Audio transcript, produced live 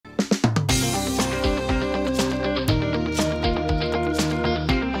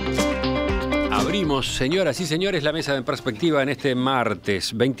Abrimos, señoras y señores, la mesa de En Perspectiva en este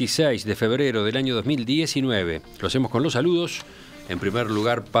martes 26 de febrero del año 2019. Lo hacemos con los saludos. En primer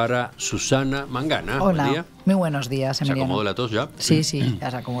lugar para Susana Mangana. Hola, buen día. Muy buenos días, Emiliano. ¿Se acomodó la tos ya? Sí, sí,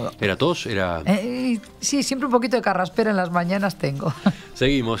 ya se acomodó. ¿Era tos? Era... Sí, siempre un poquito de carraspera en las mañanas tengo.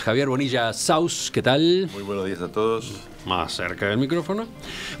 Seguimos. Javier Bonilla Saus, ¿qué tal? Muy buenos días a todos. Más cerca del micrófono.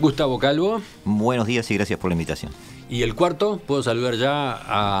 Gustavo Calvo. Buenos días y gracias por la invitación. Y el cuarto, ¿puedo saludar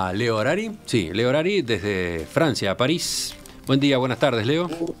ya a Leo Harari? Sí, Leo Harari desde Francia, a París. Buen día, buenas tardes, Leo.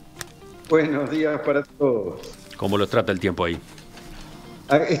 Buenos días para todos. ¿Cómo los trata el tiempo ahí?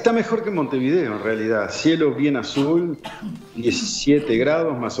 Está mejor que Montevideo, en realidad. Cielo bien azul, 17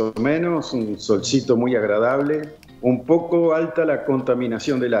 grados más o menos, un solcito muy agradable. Un poco alta la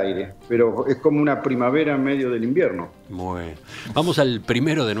contaminación del aire, pero es como una primavera en medio del invierno. Bueno, vamos al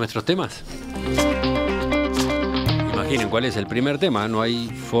primero de nuestros temas. Imaginen cuál es el primer tema, no hay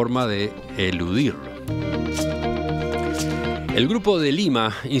forma de eludirlo. El Grupo de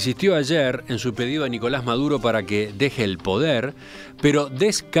Lima insistió ayer en su pedido a Nicolás Maduro para que deje el poder, pero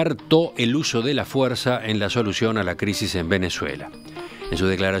descartó el uso de la fuerza en la solución a la crisis en Venezuela. En su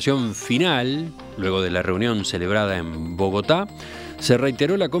declaración final, luego de la reunión celebrada en Bogotá, se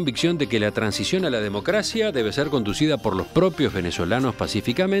reiteró la convicción de que la transición a la democracia debe ser conducida por los propios venezolanos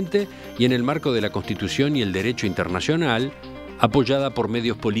pacíficamente y en el marco de la Constitución y el Derecho internacional, apoyada por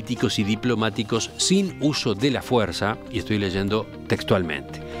medios políticos y diplomáticos sin uso de la fuerza, y estoy leyendo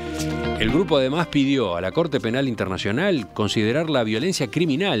textualmente. El grupo además pidió a la Corte Penal Internacional considerar la violencia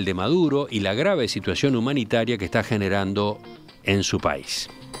criminal de Maduro y la grave situación humanitaria que está generando en su país.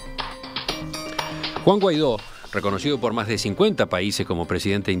 Juan Guaidó, reconocido por más de 50 países como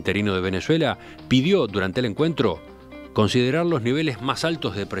presidente interino de Venezuela, pidió durante el encuentro considerar los niveles más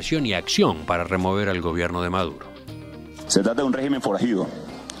altos de presión y acción para remover al gobierno de Maduro. Se trata de un régimen forajido,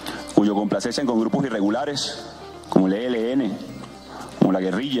 cuyo complacencia con grupos irregulares, como el ELN, como la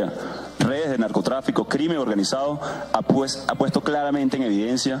guerrilla, redes de narcotráfico, crimen organizado, ha puesto claramente en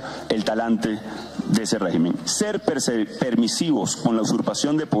evidencia el talante de ese régimen. Ser permisivos con la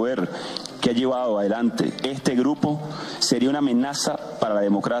usurpación de poder que ha llevado adelante este grupo sería una amenaza para la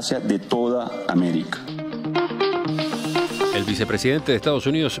democracia de toda América. El vicepresidente de Estados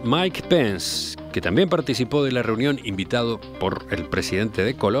Unidos, Mike Pence, que también participó de la reunión invitado por el presidente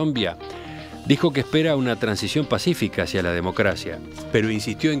de Colombia, dijo que espera una transición pacífica hacia la democracia, pero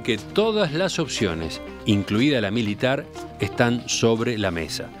insistió en que todas las opciones, incluida la militar, están sobre la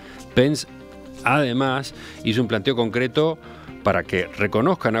mesa. Pence, además, hizo un planteo concreto para que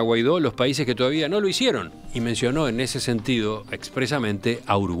reconozcan a Guaidó los países que todavía no lo hicieron y mencionó en ese sentido expresamente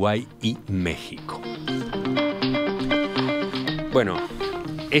a Uruguay y México. Bueno,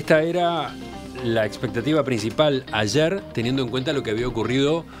 esta era la expectativa principal ayer, teniendo en cuenta lo que había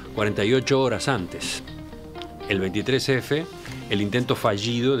ocurrido 48 horas antes. El 23F, el intento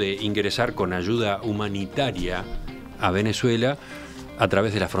fallido de ingresar con ayuda humanitaria a Venezuela a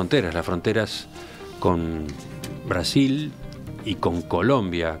través de las fronteras con Brasil y con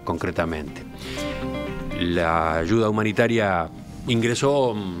Colombia concretamente. La ayuda humanitaria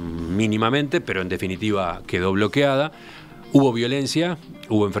ingresó mínimamente, pero en definitiva quedó bloqueada. Hubo violencia,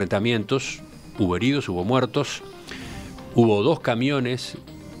 hubo enfrentamientos, hubo heridos, hubo muertos, hubo 2 camiones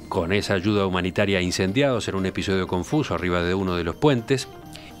con esa ayuda humanitaria incendiados en un episodio confuso arriba de uno de los puentes,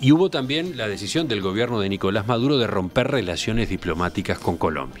 y hubo también la decisión del gobierno de Nicolás Maduro de romper relaciones diplomáticas con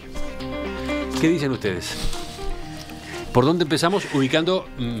Colombia. ¿Qué dicen ustedes? ¿Por dónde empezamos? Ubicando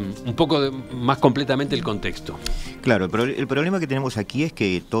un poco más completamente el contexto. Claro, el problema que tenemos aquí es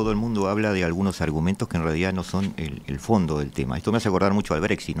que todo el mundo habla de algunos argumentos que en realidad no son el fondo del tema. Esto me hace acordar mucho al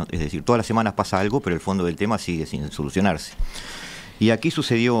Brexit, ¿no? Es decir, todas las semanas pasa algo, pero el fondo del tema sigue sin solucionarse. Y aquí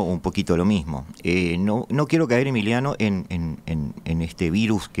sucedió un poquito lo mismo. No quiero caer, Emiliano, en este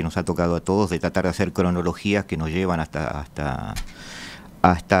virus que nos ha tocado a todos de tratar de hacer cronologías que nos llevan hasta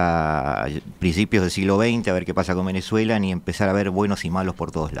principios del siglo XX, a ver qué pasa con Venezuela, ni empezar a ver buenos y malos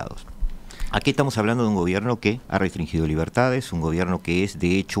por todos lados. Aquí estamos hablando de un gobierno que ha restringido libertades, un gobierno que es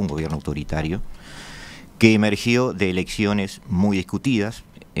de hecho un gobierno autoritario, que emergió de elecciones muy discutidas,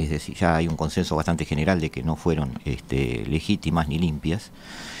 es decir, ya hay un consenso bastante general de que no fueron legítimas ni limpias.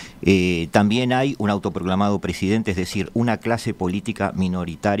 También hay un autoproclamado presidente, es decir, una clase política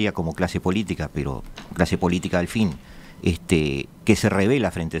minoritaria como clase política, pero clase política al fin, que se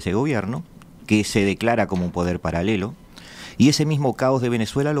rebela frente a ese gobierno, que se declara como un poder paralelo, y ese mismo caos de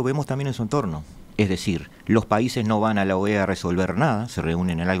Venezuela lo vemos también en su entorno. Es decir, los países no van a la OEA a resolver nada, se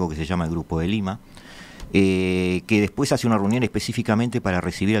reúnen en algo que se llama el Grupo de Lima, que después hace una reunión específicamente para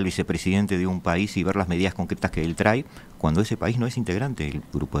recibir al vicepresidente de un país y ver las medidas concretas que él trae, cuando ese país no es integrante del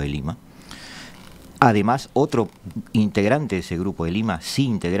Grupo de Lima. Además, otro integrante de ese Grupo de Lima, sí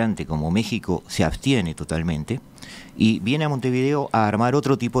integrante como México, se abstiene totalmente y viene a Montevideo a armar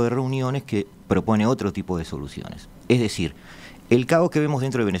otro tipo de reuniones que propone otro tipo de soluciones. Es decir, el caos que vemos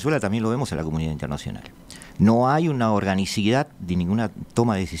dentro de Venezuela también lo vemos en la comunidad internacional. No hay una organicidad de ninguna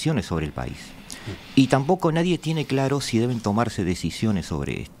toma de decisiones sobre el país. Y tampoco nadie tiene claro si deben tomarse decisiones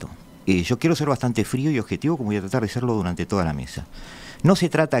sobre esto. Yo quiero ser bastante frío y objetivo, como voy a tratar de serlo durante toda la mesa. No se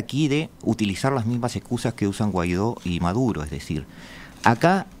trata aquí de utilizar las mismas excusas que usan Guaidó y Maduro, es decir,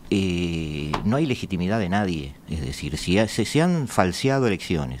 acá no hay legitimidad de nadie, es decir, si se han falseado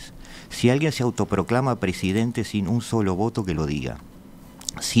elecciones, si alguien se autoproclama presidente sin un solo voto que lo diga,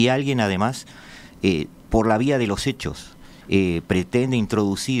 si alguien además, por la vía de los hechos, pretende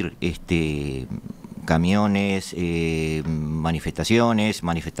introducir camiones, manifestantes,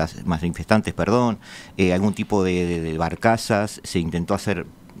 algún tipo de barcazas, se intentó hacer,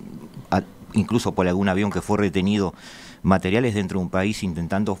 incluso por algún avión que fue retenido, materiales dentro de un país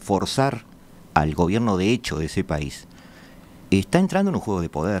intentando forzar al gobierno de hecho de ese país. Está entrando en un juego de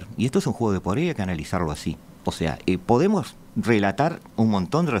poder, y esto es un juego de poder y hay que analizarlo así. O sea, podemos relatar un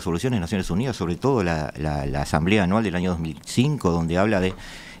montón de resoluciones de Naciones Unidas, sobre todo la Asamblea Anual del año 2005, donde habla de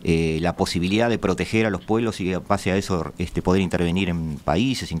la posibilidad de proteger a los pueblos y base a eso poder intervenir en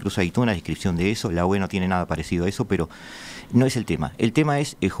países, incluso hay toda una descripción de eso. La UE no tiene nada parecido a eso, pero no es el tema. El tema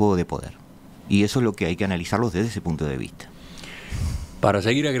es el juego de poder, y eso es lo que hay que analizarlo desde ese punto de vista. Para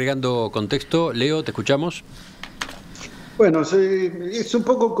seguir agregando contexto, Leo, te escuchamos. Bueno, es un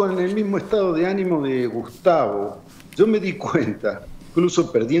poco con el mismo estado de ánimo de Gustavo. Yo me di cuenta,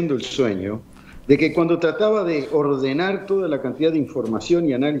 incluso perdiendo el sueño, de que cuando trataba de ordenar toda la cantidad de información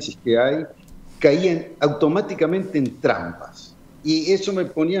y análisis que hay, caían automáticamente en trampas. Y eso me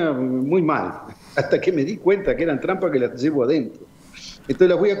ponía muy mal, hasta que me di cuenta que eran trampas que las llevo adentro. Entonces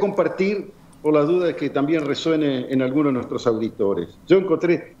las voy a compartir por las dudas que también resuene en algunos de nuestros auditores. Yo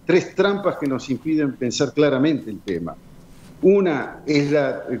encontré 3 trampas que nos impiden pensar claramente el tema. Una es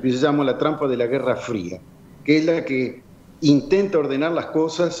la que se llama la trampa de la Guerra Fría, que es la que intenta ordenar las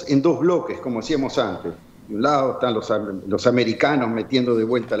cosas en 2 bloques, como hacíamos antes. De un lado están los americanos metiendo de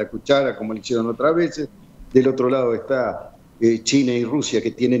vuelta la cuchara, como lo hicieron otras veces. Del otro lado está China y Rusia, que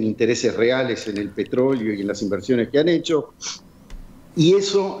tienen intereses reales en el petróleo y en las inversiones que han hecho. Y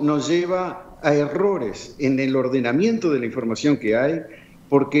eso nos lleva a errores en el ordenamiento de la información que hay,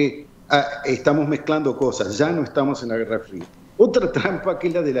 porque estamos mezclando cosas, ya no estamos en la Guerra Fría. Otra trampa que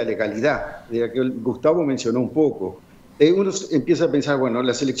es la de la legalidad, de la que Gustavo mencionó un poco. Uno empieza a pensar, bueno,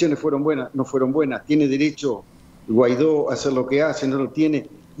 las elecciones fueron buenas, no fueron buenas, tiene derecho Guaidó a hacer lo que hace, no lo tiene,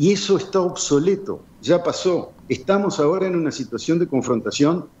 y eso está obsoleto, ya pasó. Estamos ahora en una situación de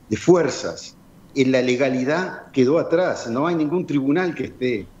confrontación de fuerzas. La legalidad quedó atrás, no hay ningún tribunal que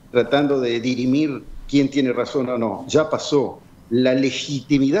esté tratando de dirimir quién tiene razón o no, ya pasó. La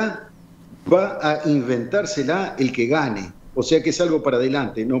legitimidad va a inventársela el que gane, o sea que es algo para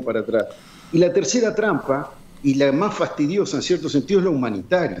adelante, no para atrás. Y la tercera trampa, y la más fastidiosa en cierto sentido, es la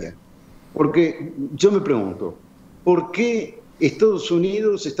humanitaria, porque yo me pregunto, ¿por qué Estados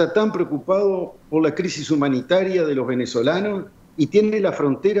Unidos está tan preocupado por la crisis humanitaria de los venezolanos y tiene la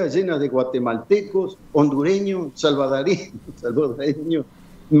frontera llena de guatemaltecos, hondureños, salvadoreños,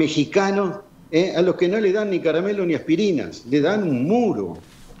 mexicanos, a los que no le dan ni caramelo ni aspirinas, le dan un muro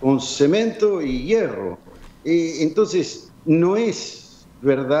con cemento y hierro? Entonces, no es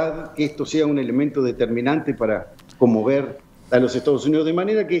verdad que esto sea un elemento determinante para conmover a los Estados Unidos, de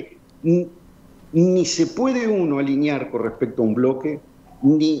manera que ni se puede uno alinear con respecto a un bloque,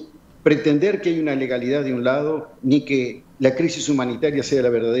 ni pretender que hay una legalidad de un lado, ni que la crisis humanitaria sea la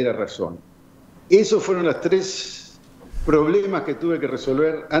verdadera razón. Esos fueron los 3 problemas que tuve que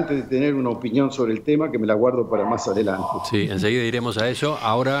resolver antes de tener una opinión sobre el tema, que me la guardo para más adelante. Sí, enseguida iremos a eso.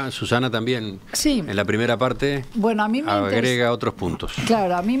 Ahora, Susana también, sí, en la primera parte, bueno, a mí me agrega otros puntos.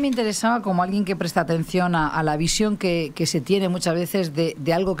 Claro, a mí me interesaba, como alguien que presta atención a la visión que se tiene muchas veces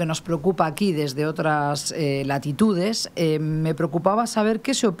de algo que nos preocupa aquí desde otras latitudes, me preocupaba saber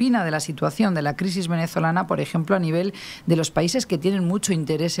qué se opina de la situación de la crisis venezolana, por ejemplo, a nivel de los países que tienen mucho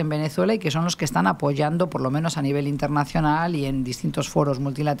interés en Venezuela y que son los que están apoyando, por lo menos a nivel internacional y en distintos foros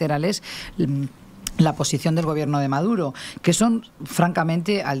multilaterales, la posición del gobierno de Maduro, que son,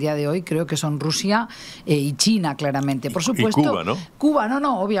 francamente, al día de hoy, creo que son Rusia y China, claramente. Por supuesto, y Cuba, ¿no? Cuba,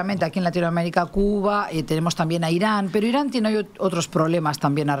 no, obviamente, aquí en Latinoamérica, Cuba, tenemos también a Irán, pero Irán tiene otros problemas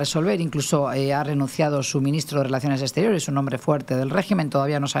también a resolver. Incluso ha renunciado su ministro de Relaciones Exteriores, un hombre fuerte del régimen,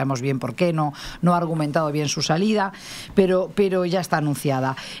 todavía no sabemos bien por qué, no ha argumentado bien su salida, pero ya está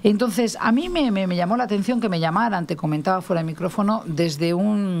anunciada. Entonces, a mí me llamó la atención que me llamaran, te comentaba fuera de micrófono, desde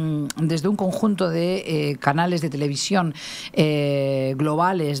un conjunto de de canales de televisión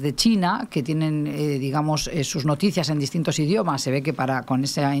globales de China que tienen, digamos, sus noticias en distintos idiomas. Se ve que con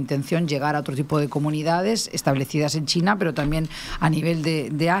esa intención llegar a otro tipo de comunidades establecidas en China, pero también a nivel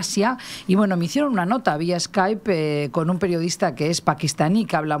de Asia. Y bueno, me hicieron una nota vía Skype con un periodista que es pakistaní,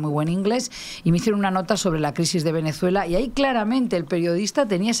 que habla muy buen inglés, y me hicieron una nota sobre la crisis de Venezuela, y ahí claramente el periodista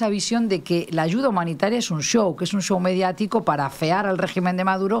tenía esa visión de que la ayuda humanitaria es un show, que es un show mediático para afear al régimen de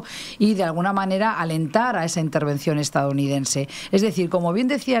Maduro y de alguna manera alentar a esa intervención estadounidense. Es decir, como bien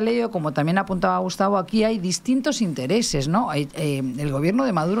decía Leo, como también apuntaba Gustavo, aquí hay distintos intereses, ¿no? El gobierno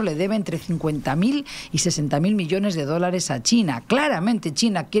de Maduro le debe entre 50.000 y 60.000 millones de dólares a China. Claramente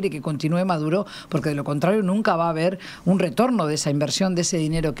China quiere que continúe Maduro, porque de lo contrario nunca va a haber un retorno de esa inversión, de ese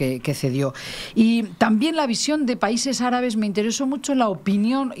dinero que cedió. Y también la visión de países árabes, me interesó mucho la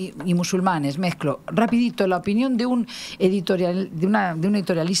opinión, y musulmanes, mezclo rapidito, la opinión de un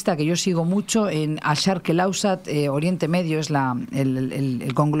editorialista que yo sigo mucho en Al-Sharq el-Awsat, Oriente Medio es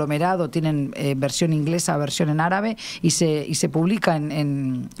el conglomerado, tienen versión inglesa, versión en árabe, y se publica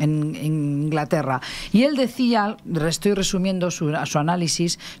en Inglaterra. Y él decía, estoy resumiendo su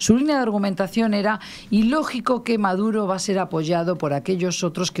análisis, su línea de argumentación era: ilógico que Maduro va a ser apoyado por aquellos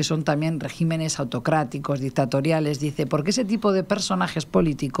otros que son también regímenes autocráticos, dictatoriales. Dice, porque ese tipo de personajes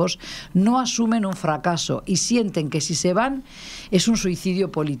políticos no asumen un fracaso y sienten que si se van es un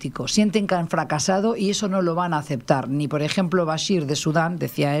suicidio político. Sienten que han fracasado y eso no lo van a aceptar. Ni, por ejemplo, Bashir de Sudán,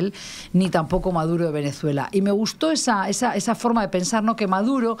 decía él, ni tampoco Maduro de Venezuela. Y me gustó esa forma de pensar, ¿no? Que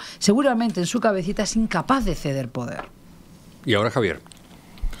Maduro seguramente en su cabecita es incapaz de ceder poder. Y ahora Javier.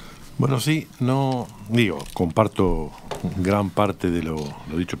 Bueno, sí, comparto gran parte de lo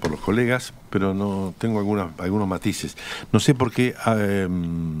dicho por los colegas, pero no tengo algunos matices. No sé por qué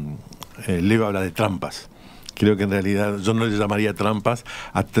Leo habla de trampas. Creo que en realidad yo no le llamaría trampas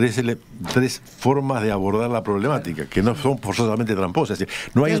a tres formas de abordar la problemática, que no son forzosamente tramposas. Es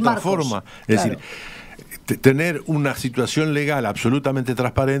decir, no hay otra forma. Es decir, tener una situación legal absolutamente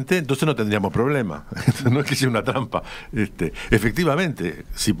transparente, entonces no tendríamos problema. No es que sea una trampa. Efectivamente,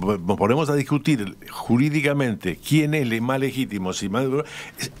 si nos ponemos a discutir jurídicamente quién es el más legítimo, si Maduro,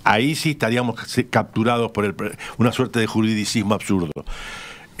 ahí sí estaríamos capturados por una suerte de juridicismo absurdo.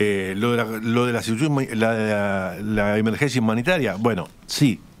 Lo de la emergencia humanitaria, bueno,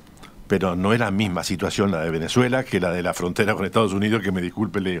 sí, pero no es la misma situación la de Venezuela que la de la frontera con Estados Unidos, que me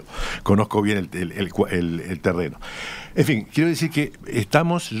disculpe Leo, conozco bien el terreno. En fin, quiero decir que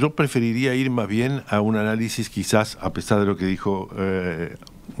yo preferiría ir más bien a un análisis, quizás, a pesar de lo que dijo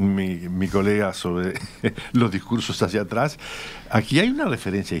mi colega sobre los discursos hacia atrás, aquí hay una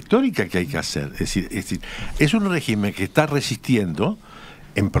referencia histórica que hay que hacer. Es decir, es un régimen que está resistiendo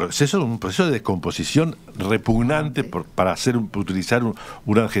en un proceso de descomposición repugnante, para utilizar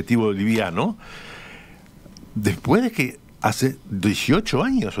un adjetivo liviano, después de que hace 18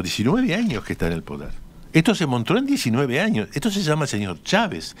 años o 19 años que está en el poder. Esto se montó en 19 años. Esto se llama el señor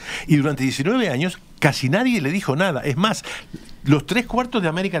Chávez. Y durante 19 años casi nadie le dijo nada. Es más, los 3/4 de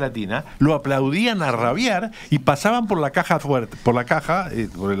América Latina lo aplaudían a rabiar y pasaban por la caja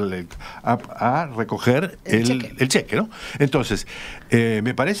a recoger el cheque, ¿no? Entonces,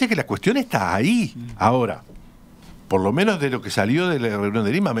 me parece que la cuestión está ahí. Ahora, por lo menos de lo que salió de la reunión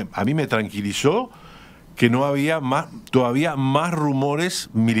de Lima, a mí me tranquilizó que no había todavía más rumores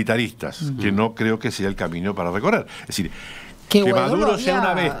militaristas, que no creo que sea el camino para recorrer. Es decir, que Maduro sea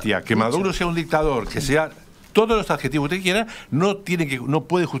una bestia, que Maduro sea un dictador, que sea todos los adjetivos que usted quiera, no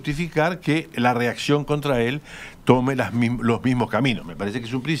puede justificar que la reacción contra él tome los mismos caminos. Me parece que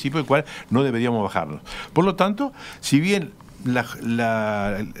es un principio del cual no deberíamos bajarnos. Por lo tanto, si bien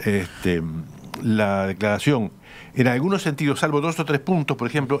la declaración, en algunos sentidos, salvo 2 o 3 puntos, por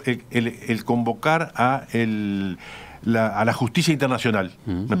ejemplo, el convocar a la justicia internacional,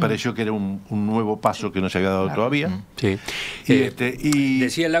 me pareció que era un nuevo paso que no se había dado todavía. Sí.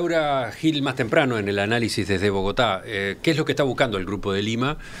 Decía Laura Gil más temprano en el análisis desde Bogotá, ¿qué es lo que está buscando el Grupo de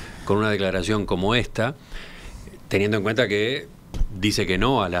Lima con una declaración como esta, teniendo en cuenta que dice que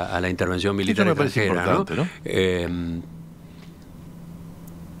no a la intervención militar extranjera, ¿no?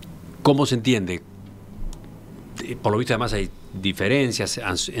 ¿Cómo se entiende? Por lo visto, además, hay diferencias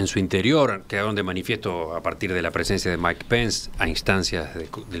en su interior, quedaron de manifiesto a partir de la presencia de Mike Pence a instancias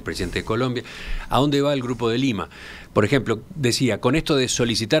del presidente de Colombia. ¿A dónde va el Grupo de Lima? Por ejemplo, decía, con esto de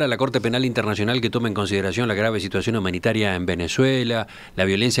solicitar a la Corte Penal Internacional que tome en consideración la grave situación humanitaria en Venezuela, la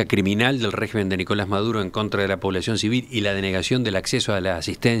violencia criminal del régimen de Nicolás Maduro en contra de la población civil y la denegación del acceso a la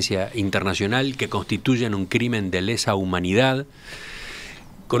asistencia internacional que constituyen un crimen de lesa humanidad.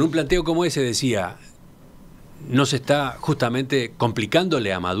 Con un planteo como ese decía, ¿no se está justamente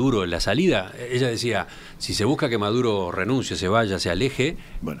complicándole a Maduro la salida? Ella decía, si se busca que Maduro renuncie, se vaya, se aleje,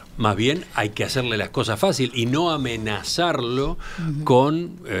 bueno, más bien hay que hacerle las cosas fácil y no amenazarlo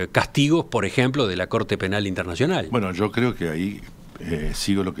con castigos, por ejemplo, de la Corte Penal Internacional. Bueno, yo creo que ahí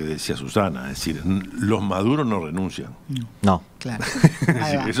sigo lo que decía Susana, es decir, los Maduros no renuncian. No. Claro.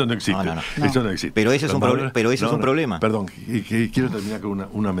 Eso no existe. Eso no existe. Pero eso es un problema. Perdón, quiero terminar con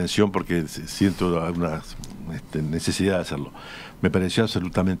una mención porque siento una necesidad de hacerlo. Me pareció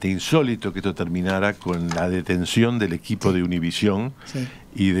absolutamente insólito que esto terminara con la detención del equipo de Univisión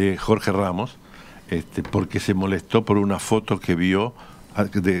y de Jorge Ramos, porque se molestó por una foto que vio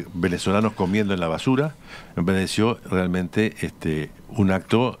de venezolanos comiendo en la basura. Me pareció realmente un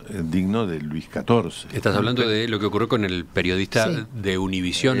acto digno de Luis XIV. Estás hablando de lo que ocurrió con el periodista de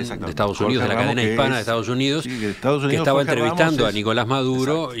Univisión de Estados Unidos, de la cadena hispana de Estados Unidos, que estaba Jorge entrevistando Ramos a Nicolás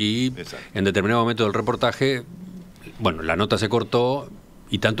Maduro y en determinado momento del reportaje, bueno, la nota se cortó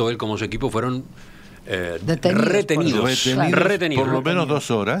y tanto él como su equipo fueron retenidos por lo menos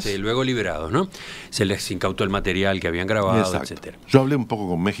 2 horas. Sí, luego liberados, ¿no? Se les incautó el material que habían grabado, etcétera. Yo hablé un poco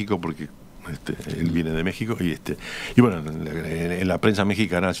con México porque él viene de México y bueno, en la prensa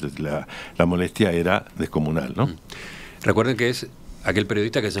mexicana la molestia era descomunal, ¿no? Recuerden que es aquel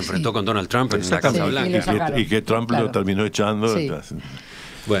periodista que se enfrentó con Donald Trump en la Casa Blanca y que Trump lo terminó echando.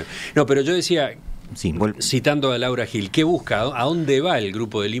 Bueno, no, pero yo decía, citando a Laura Gil, ¿qué busca? ¿A dónde va el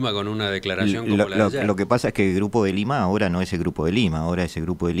Grupo de Lima con una declaración como la de ayer? Lo que pasa es que el Grupo de Lima ahora no es el Grupo de Lima, ahora es el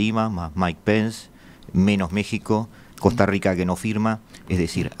Grupo de Lima más Mike Pence, menos México, Costa Rica que no firma. Es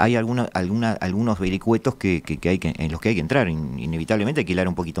decir, hay algunos vericuetos en los que hay que entrar. Inevitablemente hay que hilar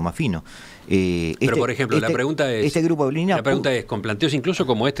un poquito más fino. Pero, por ejemplo, la pregunta es, Grupo de Lima, con planteos incluso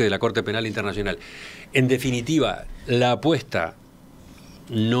como de la Corte Penal Internacional, en definitiva, la apuesta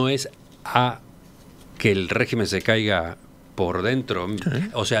no es a que el régimen se caiga por dentro,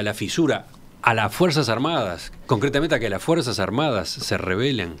 o sea, la fisura a las Fuerzas Armadas, concretamente a que las Fuerzas Armadas se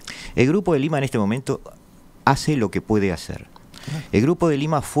rebelen. El Grupo de Lima en este momento hace lo que puede hacer. El Grupo de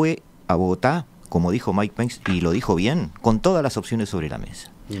Lima fue a Bogotá, como dijo Mike Pence, y lo dijo bien, con todas las opciones sobre la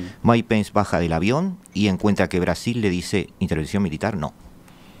mesa. Mike Pence baja del avión y encuentra que Brasil le dice intervención militar, no.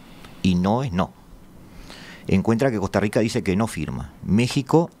 Y no es no. Encuentra que Costa Rica dice que no firma.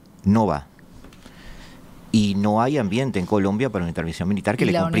 México no va. Y no hay ambiente en Colombia para una intervención militar que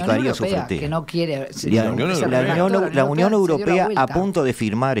le complicaría su frontera. Que no quiere. La Unión Europea, a punto de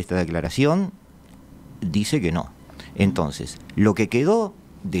firmar esta declaración, dice que no. Entonces, lo que quedó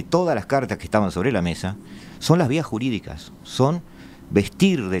de todas las cartas que estaban sobre la mesa son las vías jurídicas, son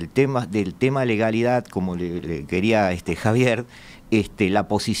vestir del tema legalidad, como le quería Javier, la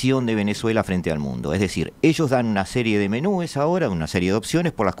posición de Venezuela frente al mundo. Es decir, ellos dan una serie de menúes ahora, una serie de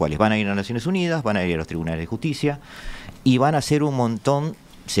opciones por las cuales van a ir a Naciones Unidas, van a ir a los tribunales de justicia y van a hacer un montón,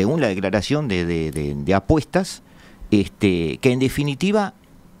 según la declaración de apuestas, que en definitiva,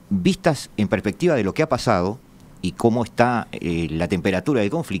 vistas en perspectiva de lo que ha pasado y cómo está la temperatura del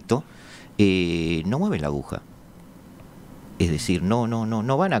conflicto, no mueven la aguja. Es decir,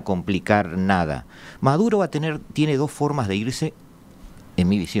 no van a complicar nada. Maduro tiene 2 formas de irse, en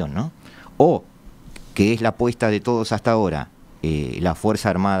mi visión, ¿no? O, que es la apuesta de todos hasta ahora, la Fuerza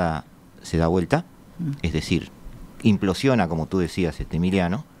Armada se da vuelta, es decir, implosiona, como tú decías,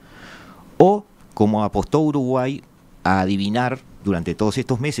 Emiliano, o, como apostó Uruguay a adivinar durante todos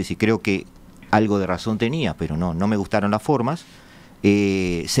estos meses, y creo que algo de razón tenía, pero no me gustaron las formas,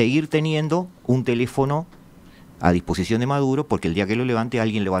 seguir teniendo un teléfono a disposición de Maduro, porque el día que lo levante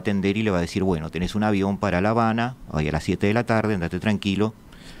alguien le va a atender y le va a decir, bueno, tenés un avión para La Habana, hoy a las 7 de la tarde, andate tranquilo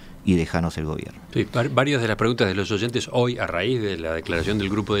y déjanos el gobierno. Sí, varias de las preguntas de los oyentes hoy, a raíz de la declaración del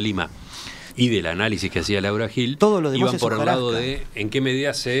Grupo de Lima y del análisis que hacía Laura Gil, todo lo demás iban por el lado de en qué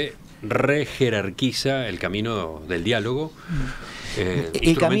medida se rejerarquiza el camino del diálogo.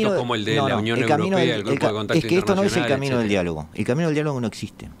 Instrumentos como el de la Unión Europea, el Grupo de Contacto Internacional. Es que esto no es el camino del diálogo. El camino del diálogo no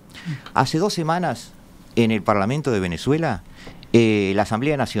existe. Hace 2 semanas, en el Parlamento de Venezuela, la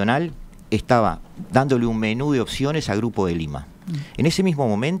Asamblea Nacional estaba dándole un menú de opciones al Grupo de Lima. En ese mismo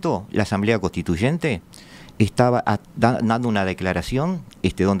momento, la Asamblea Constituyente estaba dando una declaración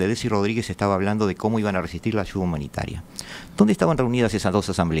donde Desi Rodríguez estaba hablando de cómo iban a resistir la ayuda humanitaria. ¿Dónde estaban reunidas esas 2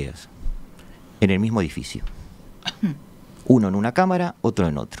 asambleas? En el mismo edificio. Uno en una cámara, otro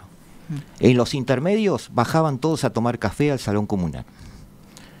en otro. En los intermedios bajaban todos a tomar café al salón comunal.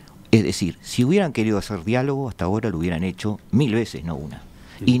 Es decir, si hubieran querido hacer diálogo, hasta ahora lo hubieran hecho 1000 veces, no una.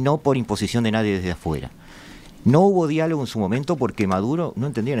 Y no por imposición de nadie desde afuera. No hubo diálogo en su momento porque Maduro no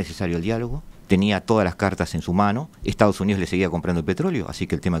entendía necesario el diálogo, tenía todas las cartas en su mano, Estados Unidos le seguía comprando el petróleo, así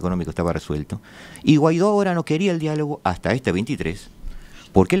que el tema económico estaba resuelto. Y Guaidó ahora no quería el diálogo hasta este 23,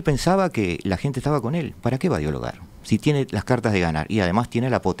 porque él pensaba que la gente estaba con él. ¿Para qué va a dialogar? Si tiene las cartas de ganar y además tiene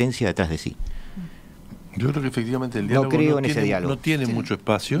la potencia detrás de sí. Yo creo que efectivamente el diálogo no tiene mucho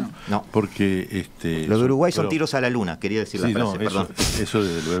espacio, porque... Lo de Uruguay son tiros a la luna, quería decir la frase, perdón. Eso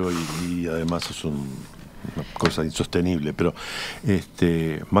desde luego, y además es una cosa insostenible, pero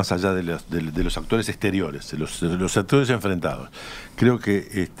más allá de los actores exteriores, de los actores enfrentados, creo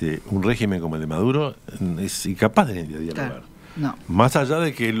que un régimen como el de Maduro es incapaz de dialogar. Claro. No. Más allá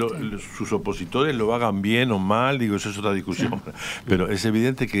de que sus opositores lo hagan bien o mal, digo, eso es otra discusión, pero es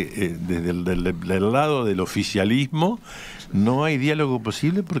evidente que desde el lado del oficialismo no hay diálogo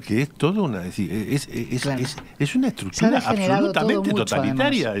posible, porque es todo una, es una estructura absolutamente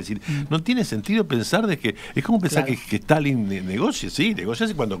totalitaria, además. Es decir, no tiene sentido pensar de que es como pensar que Stalin negocia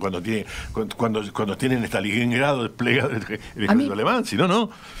cuando tienen Stalingrado desplegado el ejército alemán, si no.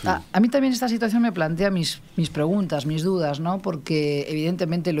 A mí también esta situación me plantea mis preguntas, mis dudas, ¿no? Porque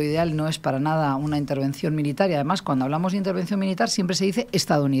evidentemente lo ideal no es para nada una intervención militar, y además cuando hablamos de intervención militar siempre se dice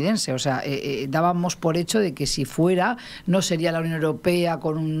estadounidense, o sea, dábamos por hecho de que si fuera no sería la Unión Europea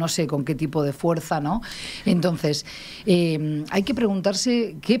con no sé con qué tipo de fuerza, ¿no? Entonces, hay que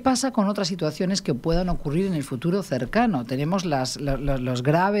preguntarse qué pasa con otras situaciones que puedan ocurrir en el futuro cercano. Tenemos los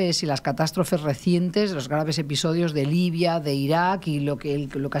graves y las catástrofes recientes, los graves episodios de Libia, de Irak, y lo que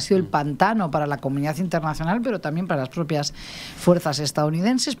ha sido el pantano para la comunidad internacional, pero también para las propias fuerzas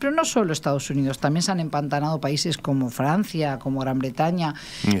estadounidenses, pero no solo Estados Unidos, también se han empantanado países como Francia, como Gran Bretaña,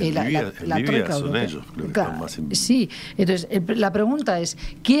 Libia son ellos, creo que están más sí, entonces la pregunta es,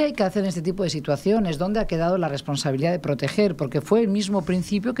 ¿qué hay que hacer en este tipo de situaciones? ¿Dónde ha quedado la responsabilidad de proteger? Porque fue el mismo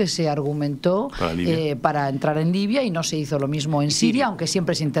principio que se argumentó para entrar en Libia, y no se hizo lo mismo en Siria, aunque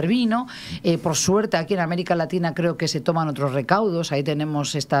siempre se intervino. Por suerte aquí en América Latina creo que se toman otros recaudos, ahí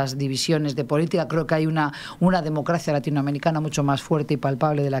tenemos estas divisiones de política, creo que hay una democracia latinoamericana mucho más fuerte y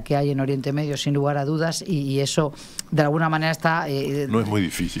palpable de la que hay en Oriente Medio, sin lugar a dudas, y eso de alguna manera está... no es muy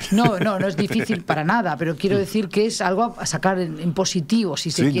difícil. No es difícil para nada, pero quiero decir que es algo a sacar en positivo, si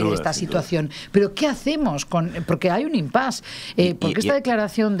se quiere, esta situación. Pero ¿qué hacemos? Porque hay un impasse. Porque esta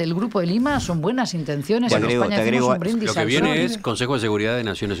declaración del Grupo de Lima son buenas intenciones. En España hacemos un brindis lo que viene es Consejo de Seguridad de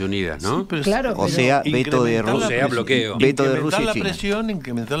Naciones Unidas, ¿no? Sí, claro. O sea, veto de Rusia. Bloqueo. Veto de Rusia y China.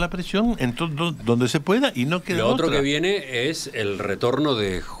 Incrementar la presión en todo donde se pueda, y no queda Lo otro que viene es el retorno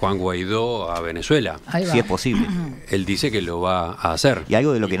de Juan Guaidó a Venezuela. Si es posible. Él dice que lo va a hacer. Y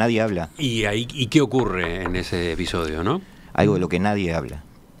algo de lo que nadie habla. ¿Y qué ocurre en ese episodio, no? Algo de lo que nadie habla.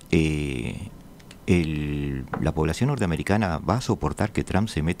 ¿La población norteamericana va a soportar que Trump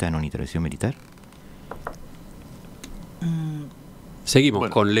se meta en una intervención militar? Seguimos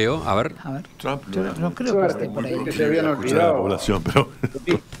con Leo, a ver. Trump no creo que esté por ahí. Que se habían olvidado. La población, pero...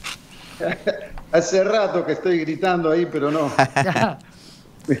 Hace rato que estoy gritando ahí, pero no.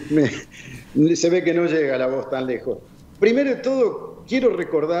 Se ve que no llega la voz tan lejos. Primero de todo, quiero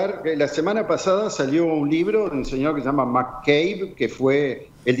recordar que la semana pasada salió un libro de un señor que se llama McCabe, que fue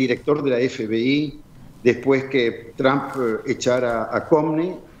el director de la FBI después que Trump echara a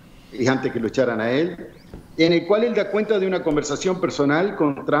Comey y antes que lo echaran a él, en el cual él da cuenta de una conversación personal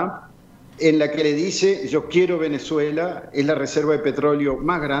con Trump en la que le dice: yo quiero Venezuela, es la reserva de petróleo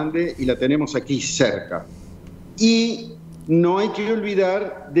más grande y la tenemos aquí cerca. Y no hay que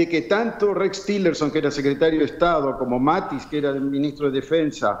olvidar de que tanto Rex Tillerson, que era secretario de Estado, como Mattis, que era el ministro de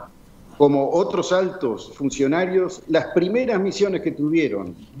Defensa, como otros altos funcionarios, las primeras misiones que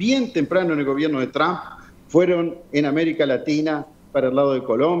tuvieron bien temprano en el gobierno de Trump fueron en América Latina, para el lado de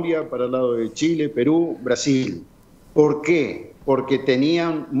Colombia, para el lado de Chile, Perú, Brasil. ¿Por qué? Porque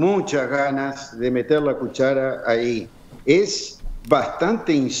tenían muchas ganas de meter la cuchara ahí. Es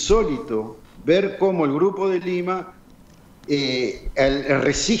bastante insólito ver cómo el Grupo de Lima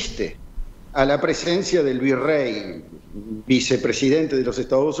resiste a la presencia del virrey, vicepresidente de los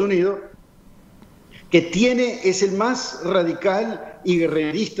Estados Unidos, que es el más radical y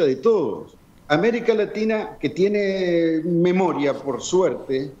guerrerista de todos. América Latina, que tiene memoria, por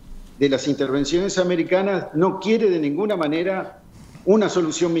suerte, de las intervenciones americanas, no quiere de ninguna manera una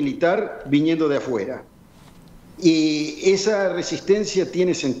solución militar viniendo de afuera. Y esa resistencia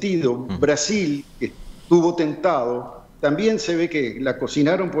tiene sentido. Brasil, que estuvo tentado, también se ve que la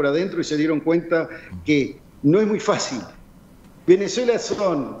cocinaron por adentro y se dieron cuenta que no es muy fácil. Venezuela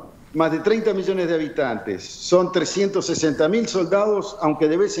son más de 30 millones de habitantes, son 360.000 soldados, aunque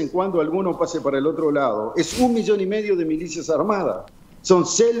de vez en cuando alguno pase para el otro lado. Es 1,5 millones de milicias armadas, son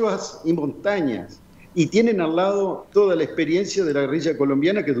selvas y montañas. y tienen al lado toda la experiencia de la guerrilla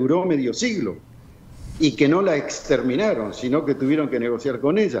colombiana que duró medio siglo y que no la exterminaron, sino que tuvieron que negociar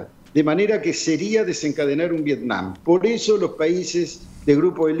con ella. De manera que sería desencadenar un Vietnam. Por eso los países del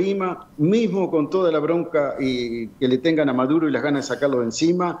Grupo de Lima, mismo con toda la bronca que le tengan a Maduro y las ganas de sacarlo de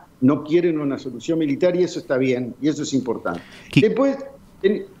encima, no quieren una solución militar, y eso está bien, y eso es importante. Después,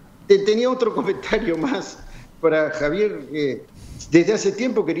 tenía otro comentario más para Javier. Desde hace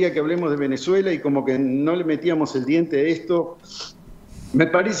tiempo quería que hablemos de Venezuela y como que no le metíamos el diente a esto. Me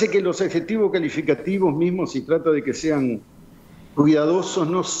parece que los adjetivos calificativos mismos, si trata de que sean cuidadosos,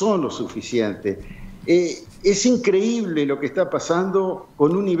 no son lo suficiente. Es increíble lo que está pasando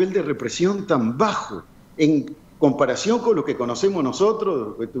con un nivel de represión tan bajo en comparación con lo que conocemos nosotros,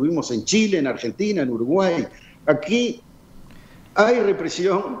 lo que tuvimos en Chile, en Argentina, en Uruguay. Aquí hay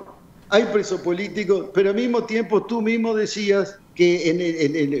represión, hay preso político, pero al mismo tiempo tú mismo decías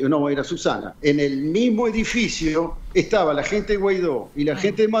que no, era Susana, en el mismo edificio estaba la gente de Guaidó y la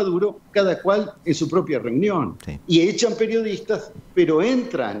gente de Maduro, cada cual en su propia reunión. Sí. Y echan periodistas, pero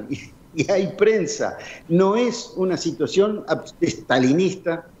entran y hay prensa. No es una situación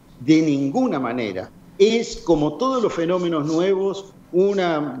estalinista de ninguna manera. Es, como todos los fenómenos nuevos,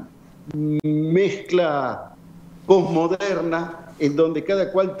 una mezcla posmoderna en donde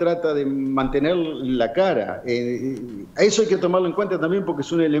cada cual trata de mantener la cara. A eso hay que tomarlo en cuenta también, porque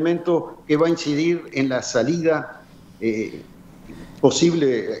es un elemento que va a incidir en la salida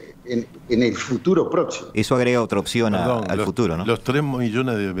posible en el futuro próximo. Eso agrega otra opción al futuro, ¿no? Los 3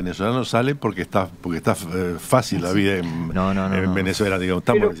 millones de venezolanos salen porque está fácil la vida en Venezuela, digamos.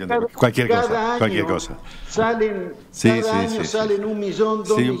 Estamos diciendo cualquier cosa. Salen, cada año salen 1 millón,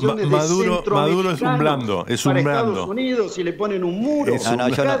 2 millones de Maduro es un blando, para Estados Unidos, y le ponen un muro.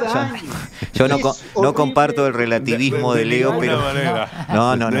 Yo no comparto el relativismo de Leo, pero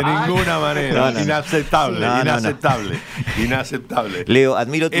de ninguna manera. Inaceptable. Leo,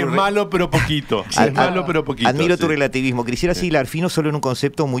 admiro tu malo pero poquito. Admiro tu relativismo. Quisiera hilar fino solo en un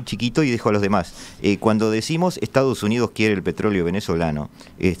concepto muy chiquito y dejo a los demás. Cuando decimos Estados Unidos quiere el petróleo venezolano,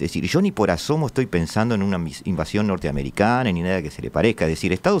 es decir, yo ni por asomo estoy pensando en una invasión norteamericana ni nada que se le parezca. Es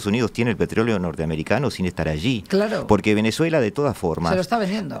decir, Estados Unidos tiene el petróleo norteamericano sin estar allí. Claro. Porque Venezuela, de todas formas, se lo está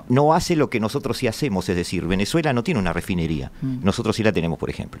vendiendo. No hace lo que nosotros sí hacemos. Es decir, Venezuela no tiene una refinería. Nosotros sí la tenemos, por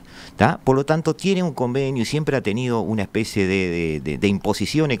ejemplo. ¿Tá? Por lo tanto, tiene un convenio y siempre ha tenido una especie de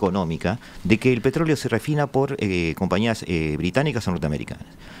imposición económica de que el petróleo se refina por compañías británicas o norteamericanas.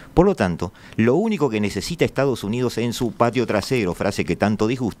 Por lo tanto, lo único que necesita Estados Unidos en su patio trasero, frase que tanto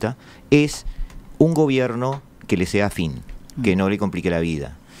disgusta, es un gobierno que le sea afín, que no le complique la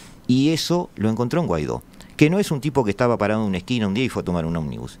vida. Y eso lo encontró en Guaidó, que no es un tipo que estaba parado en una esquina un día y fue a tomar un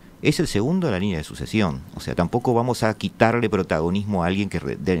ómnibus. Es el segundo de la línea de sucesión. O sea, tampoco vamos a quitarle protagonismo a alguien que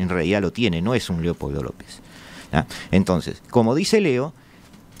en realidad lo tiene, no es un Leopoldo López. ¿Ah? Entonces, como dice Leo,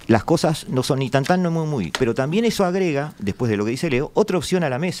 las cosas no son ni tan no muy, pero también eso agrega, después de lo que dice Leo, otra opción a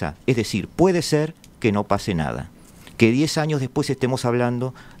la mesa. Es decir, puede ser que no pase nada, que 10 años después estemos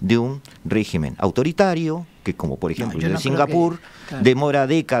hablando de un régimen autoritario, que como por ejemplo el de Singapur, demora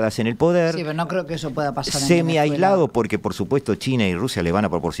décadas en el poder. Sí, pero no creo que eso pueda pasar semi-aislado, porque por supuesto China y Rusia le van a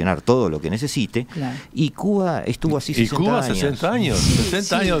proporcionar todo lo que necesite. Y Cuba estuvo así 60 años. 60 años.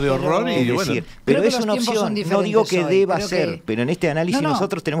 60 años de horror. Y bueno, pero es una opción. No digo que deba ser, pero en este análisis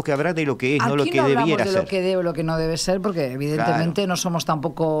nosotros tenemos que hablar de lo que es, no lo que debiera ser. De lo que debe o lo que no debe ser, porque evidentemente no somos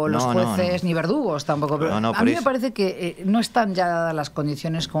tampoco los jueces ni verdugos tampoco. Pero a mí me parece que no están ya dadas las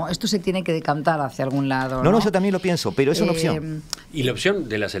condiciones, como esto se tiene que decantar hacia algún lado. No, yo también lo pienso, pero es una opción. ¿Y la opción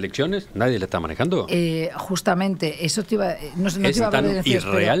de las elecciones? ¿Nadie la está manejando? Justamente, eso te iba, no te iba a tan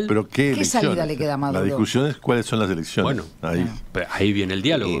irreal. ¿Pero qué salida le queda a Maduro? La discusión es cuáles son las elecciones. Bueno, ahí viene el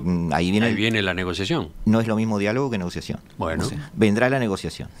diálogo. Ahí viene la negociación. No es lo mismo diálogo que negociación. Bueno. Vendrá la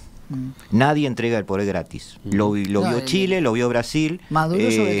negociación. Nadie entrega el poder gratis. Lo vio Chile, lo vio Brasil.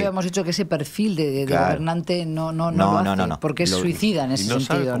 Maduro, sobre todo, hemos dicho que ese perfil de gobernante no lo hace, porque es suicida en ese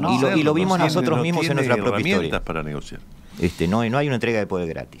sentido. Y lo vimos nosotros mismos en nuestra propia historia. Para negociar. No hay una entrega de poder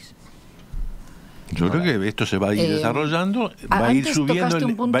gratis. Yo creo que esto se va a ir desarrollando, va a ir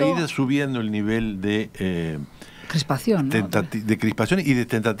subiendo el nivel de crispación, de crispación y de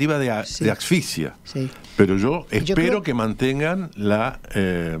tentativa de asfixia. Sí. Pero yo espero que mantengan la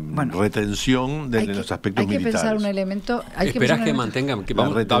retención de los aspectos militares. Hay que pensar un elemento. Esperás que mantengan, que la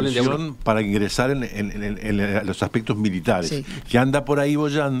retención para ingresar en los aspectos militares, que anda por ahí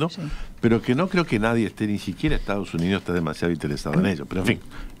bollando, pero que no creo que nadie esté, ni siquiera Estados Unidos está demasiado interesado en ello, pero en fin.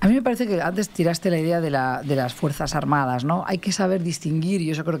 A mí me parece que antes tiraste la idea de las Fuerzas Armadas, ¿no? Hay que saber distinguir,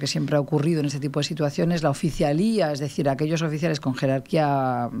 y eso creo que siempre ha ocurrido en este tipo de situaciones, la oficialía, es decir, aquellos oficiales con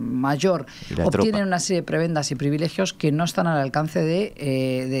jerarquía mayor obtienen una serie de prebendas y privilegios que no están al alcance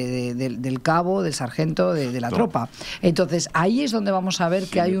del cabo, del sargento, de la tropa. Entonces, ahí es donde vamos a ver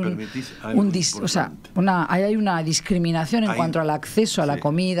que hay hay una discriminación en cuanto al acceso a la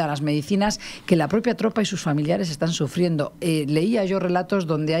comida, a las medicinas, que la propia tropa y sus familiares están sufriendo. Leía yo relatos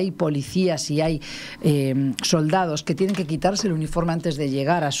donde hay policías y hay soldados que tienen que quitarse el uniforme antes de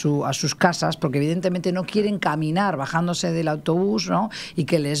llegar a sus casas, porque evidentemente no quieren caminar bajándose del autobús, ¿no? Y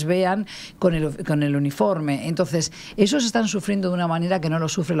que les vean con el uniforme. Entonces, esos están sufriendo de una manera que no lo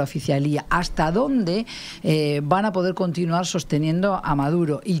sufre la oficialía. ¿Hasta dónde van a poder continuar sosteniendo a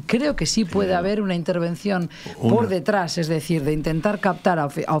Maduro? Y creo que sí puede haber una intervención por detrás, es decir, de intentar captar a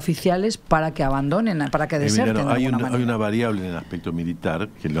oficiales para que abandonen, para que deserten. Hay una variable en el aspecto militar,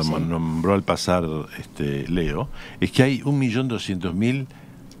 que lo nombró al pasar Leo, es que hay 1.200.000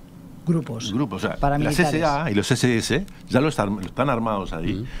 grupos, o sea, la CSA y los SS ya están armados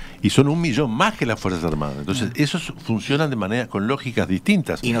ahí, y son 1 millón más que las Fuerzas Armadas. Entonces, esos funcionan de manera con lógicas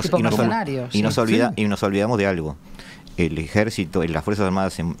distintas. Y nos olvidamos de algo. El ejército y las Fuerzas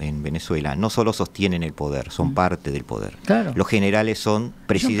Armadas en Venezuela no solo sostienen el poder, son parte del poder. Claro. Los generales son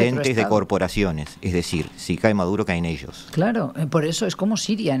presidentes de corporaciones, es decir, si cae Maduro, caen ellos. Claro, por eso es como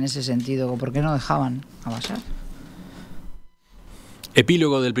Siria en ese sentido. ¿Por qué no dejaban a Bashar?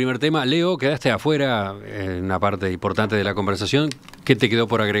 Epílogo del primer tema. Leo, quedaste afuera en una parte importante de la conversación. ¿Qué te quedó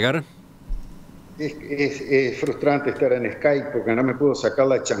por agregar? Es frustrante estar en Skype porque no me puedo sacar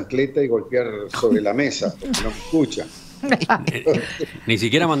la chancleta y golpear sobre la mesa, porque no me escuchan. Ni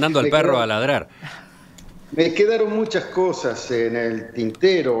siquiera mandando al perro a ladrar. Me quedaron muchas cosas en el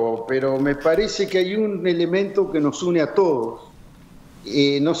tintero, pero me parece que hay un elemento que nos une a todos,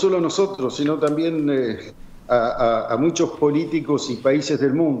 no solo a nosotros, sino también a muchos políticos y países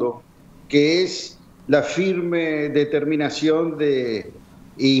del mundo, que es la firme determinación de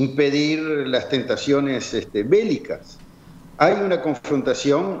impedir las tentaciones bélicas. Hay una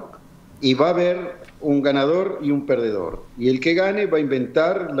confrontación y va a haber un ganador y un perdedor. Y el que gane va a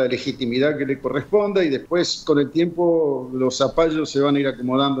inventar la legitimidad que le corresponda y después, con el tiempo, los zapallos se van a ir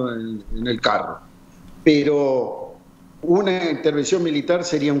acomodando en el carro. Pero una intervención militar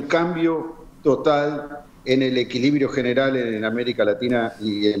sería un cambio total en el equilibrio general en América Latina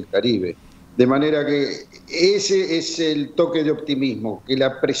y el Caribe. De manera que ese es el toque de optimismo, que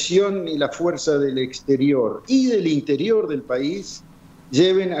la presión y la fuerza del exterior y del interior del país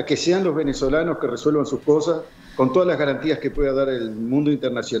lleven a que sean los venezolanos que resuelvan sus cosas con todas las garantías que pueda dar el mundo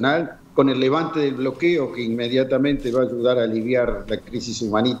internacional, con el levante del bloqueo que inmediatamente va a ayudar a aliviar la crisis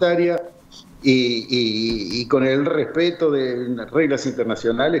humanitaria y con el respeto de las reglas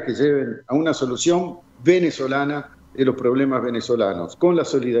internacionales que lleven a una solución venezolana de los problemas venezolanos, con la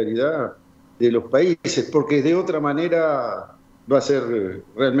solidaridad de los países, porque de otra manera va a ser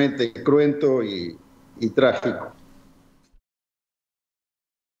realmente cruento y trágico.